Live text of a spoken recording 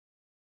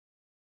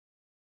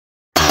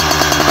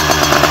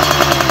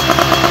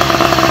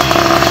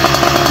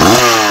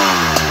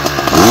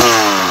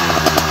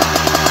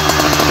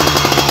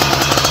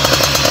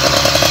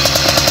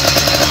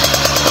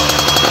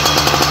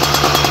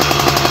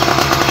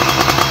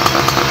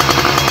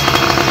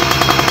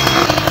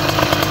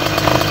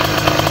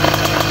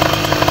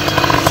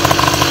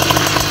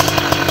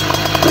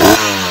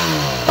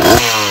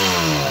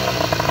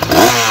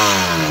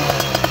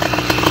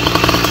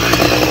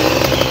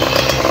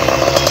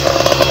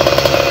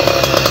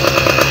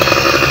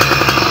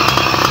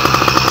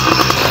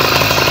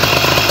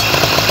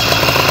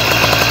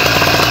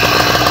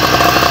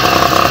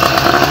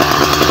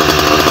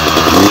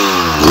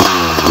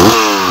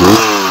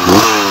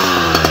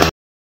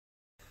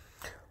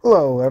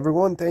Hello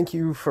everyone, thank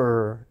you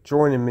for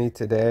joining me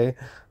today.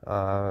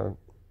 Uh,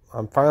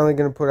 I'm finally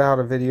going to put out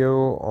a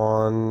video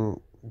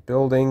on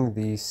building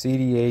the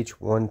CDH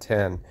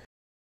 110.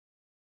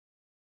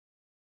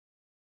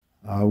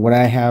 What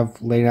I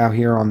have laid out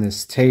here on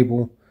this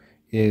table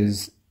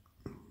is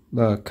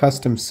the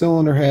custom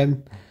cylinder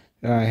head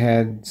that I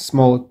had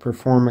Smolik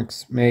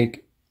Performance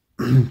make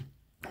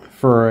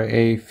for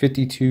a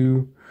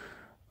 52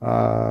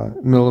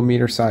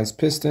 millimeter size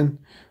piston.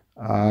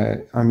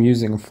 I'm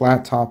using a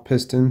flat top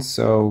piston,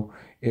 so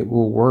it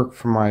will work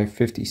for my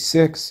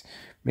 56.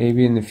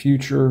 Maybe in the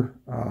future,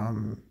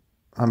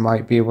 I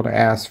might be able to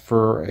ask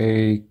for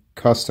a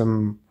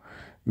custom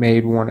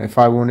made one if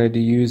I wanted to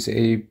use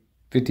a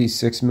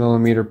 56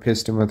 millimeter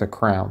piston with a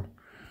crown.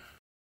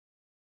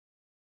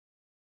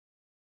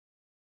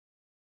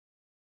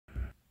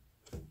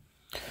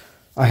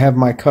 I have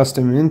my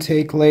custom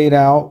intake laid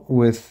out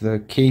with the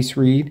case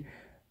reed,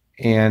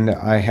 and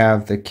I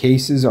have the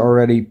cases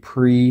already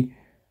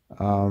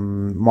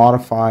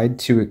modified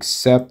to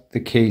accept the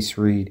case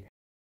reed.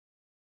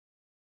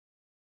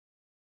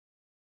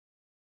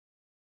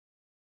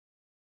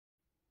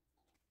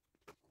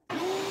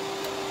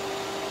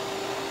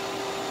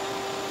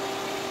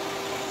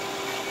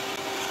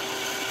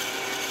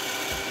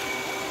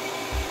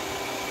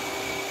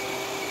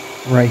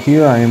 Right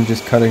here I am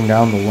just cutting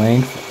down the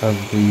length of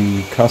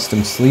the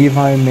custom sleeve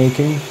I am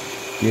making,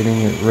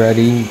 getting it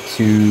ready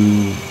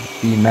to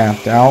be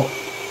mapped out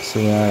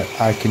so that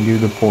I can do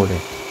the porting.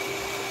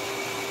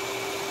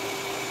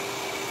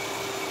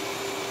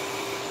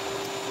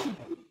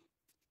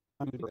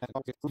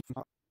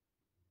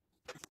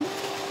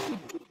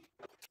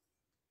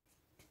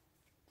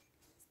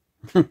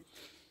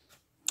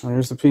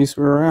 There's the piece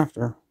we were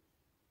after.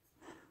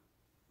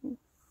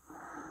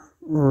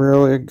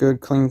 Really a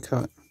good clean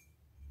cut.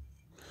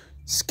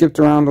 Skipped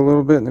around a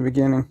little bit in the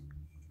beginning,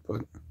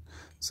 but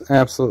it's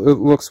absolutely, it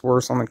looks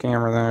worse on the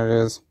camera than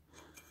it is.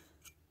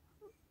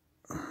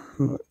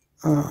 But,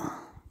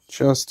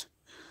 just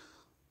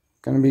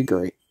gonna be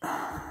great.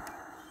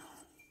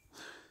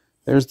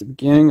 There's the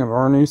beginning of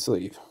our new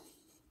sleeve.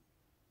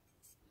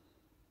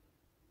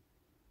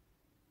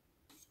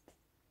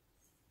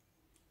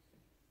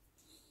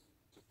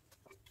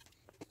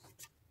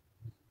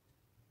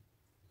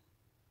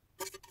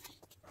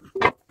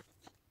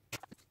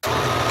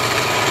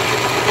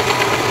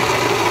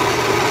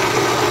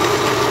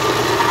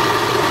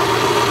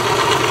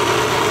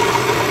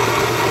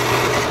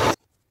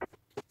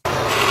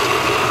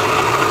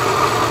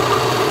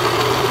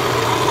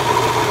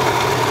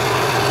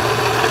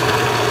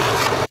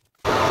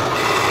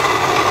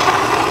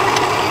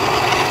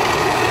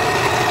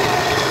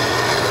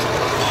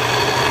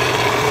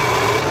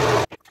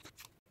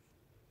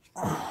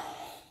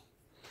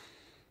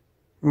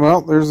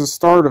 Well, there's the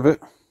start of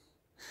it.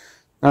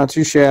 Not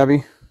too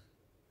shabby.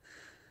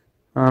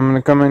 I'm going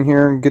to come in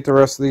here and get the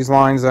rest of these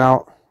lines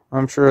out.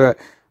 I'm sure that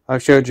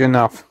I've showed you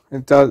enough.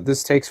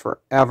 This takes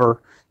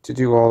forever to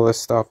do all this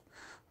stuff.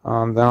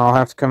 Then I'll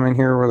have to come in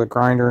here with a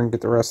grinder and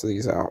get the rest of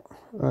these out.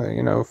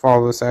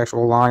 Follow this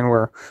actual line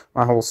where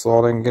my whole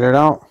saw didn't get it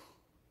out.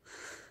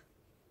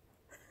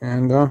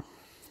 And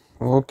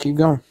we'll keep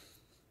going.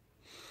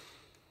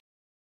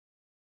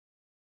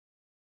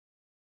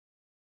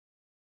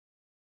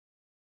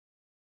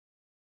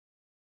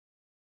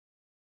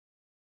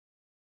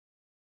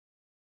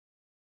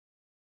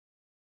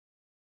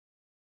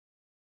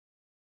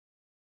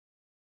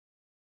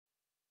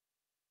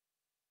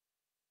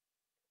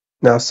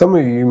 Now, some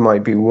of you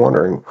might be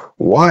wondering,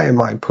 why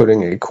am I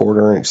putting a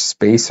 1/4 inch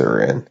spacer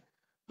in?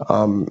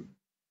 And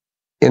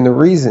the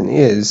reason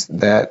is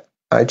that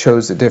I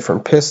chose a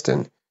different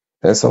piston.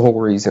 That's the whole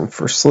reason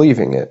for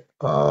sleeving it.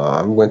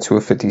 I went to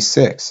a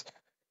 56,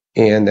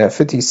 and that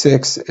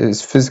 56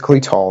 is physically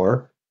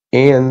taller,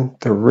 and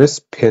the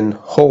wrist pin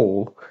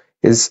hole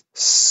is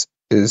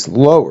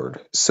lowered,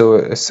 so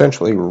it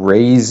essentially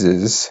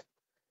raises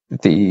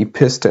the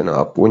piston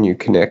up when you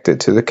connect it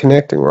to the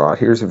connecting rod.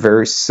 Here's a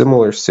very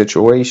similar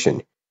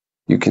situation.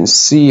 You can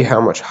see how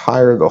much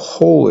higher the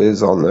hole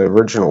is on the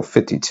original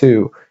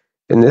 52,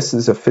 and this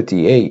is a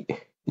 58,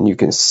 and you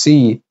can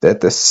see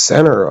that the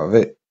center of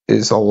it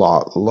is a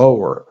lot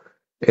lower,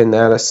 and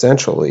that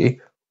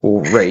essentially will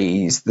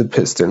raise the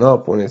piston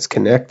up when it's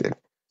connected.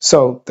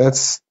 So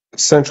that's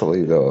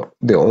essentially the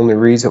only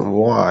reason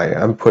why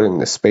I'm putting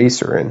the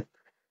spacer in.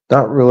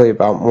 Not really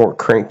about more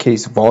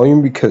crankcase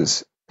volume,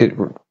 because it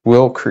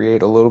will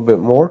create a little bit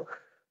more,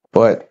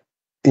 but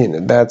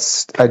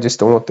that's, I just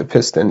don't want the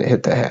piston to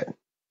hit the head.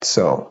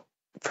 So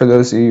for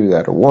those of you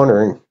that are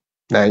wondering,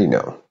 now you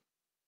know.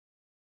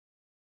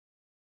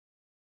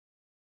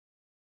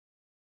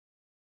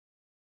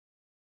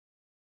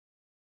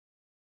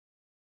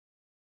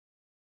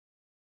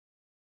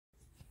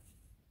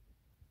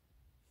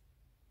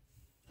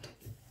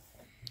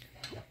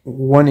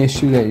 One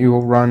issue that you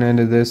will run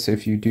into this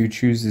if you do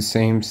choose the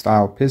same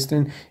style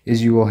piston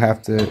is you will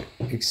have to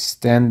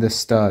extend the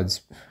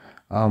studs.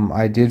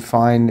 I did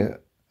find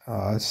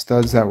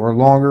studs that were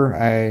longer.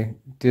 I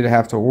did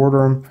have to order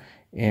them,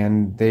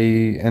 and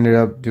they ended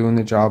up doing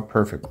the job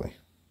perfectly.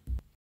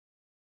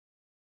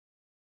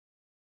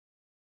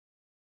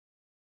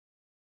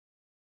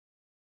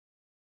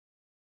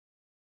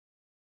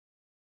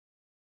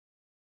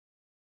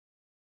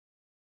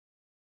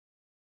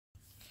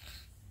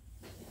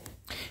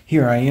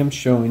 Here I am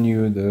showing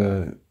you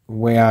the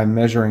way I'm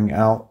measuring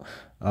out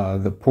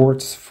the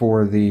ports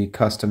for the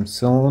custom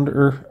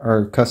cylinder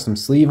or custom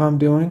sleeve I'm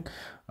doing.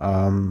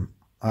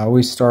 I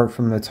always start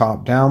from the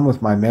top down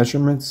with my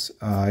measurements.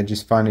 I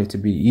just find it to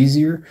be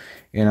easier,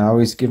 and I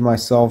always give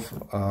myself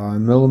a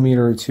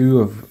millimeter or two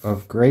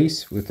of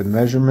grace with the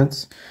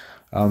measurements.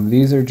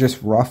 These are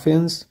just rough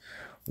ends.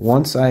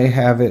 Once I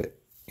have it,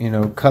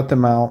 cut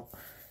them out,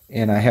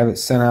 and I have it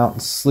sent out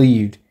and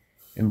sleeved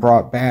and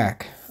brought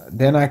back,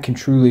 then I can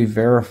truly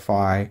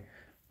verify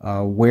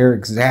where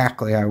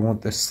exactly I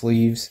want the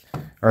sleeves,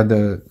 or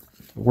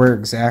where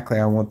exactly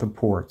I want the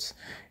ports,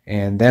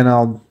 and then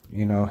I'll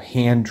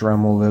hand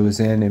Dremel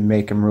those in and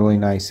make them really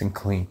nice and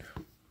clean.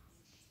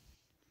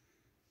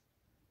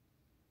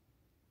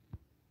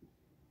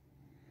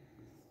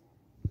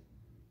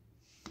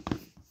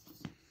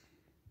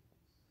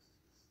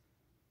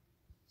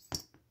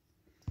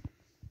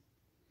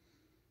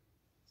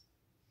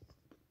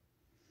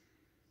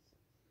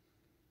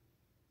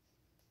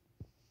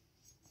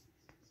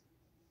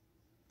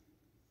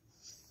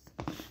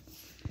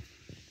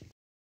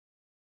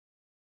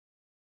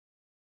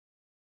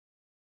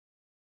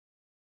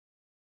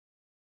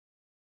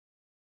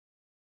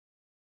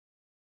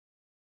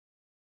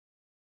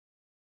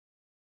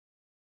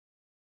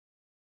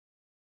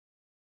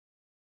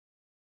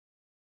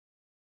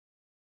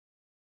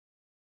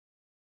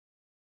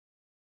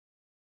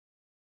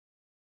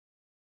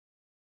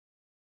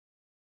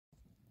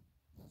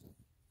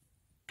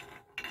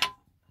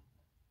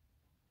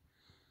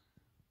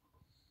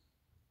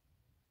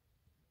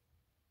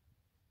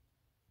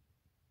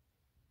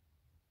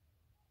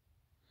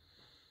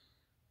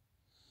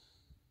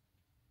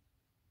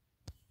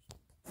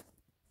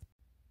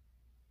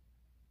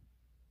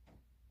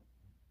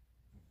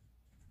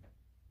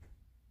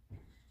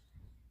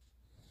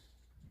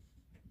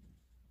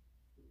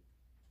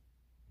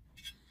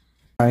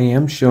 I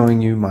am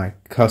showing you my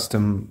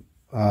custom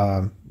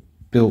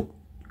built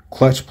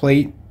clutch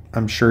plate.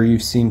 I'm sure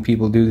you've seen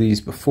people do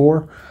these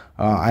before.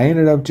 I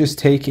ended up just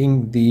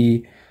taking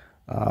the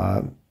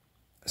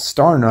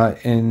star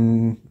nut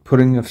and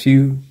putting a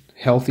few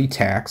healthy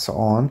tacks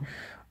on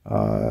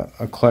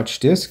a clutch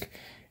disc,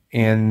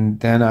 and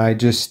then I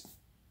just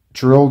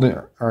drilled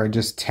it, or I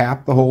just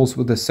tapped the holes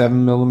with a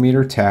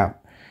 7mm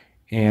tap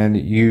and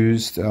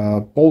used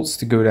bolts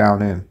to go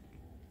down in.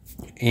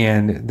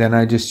 And then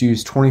I just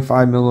used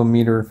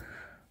 25mm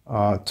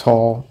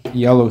tall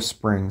yellow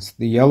springs.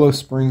 The yellow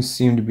springs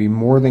seem to be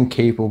more than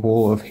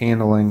capable of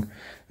handling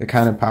the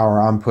kind of power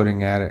I'm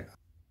putting at it.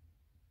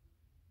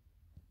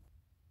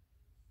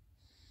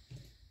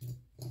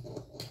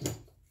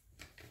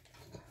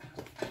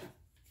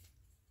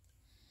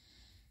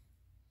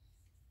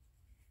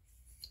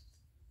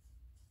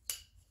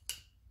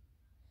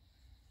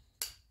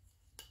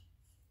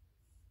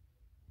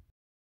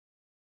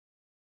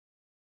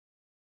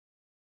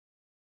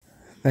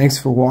 Thanks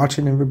for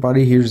watching,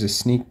 everybody. Here's a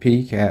sneak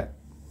peek at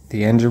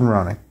the engine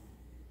running.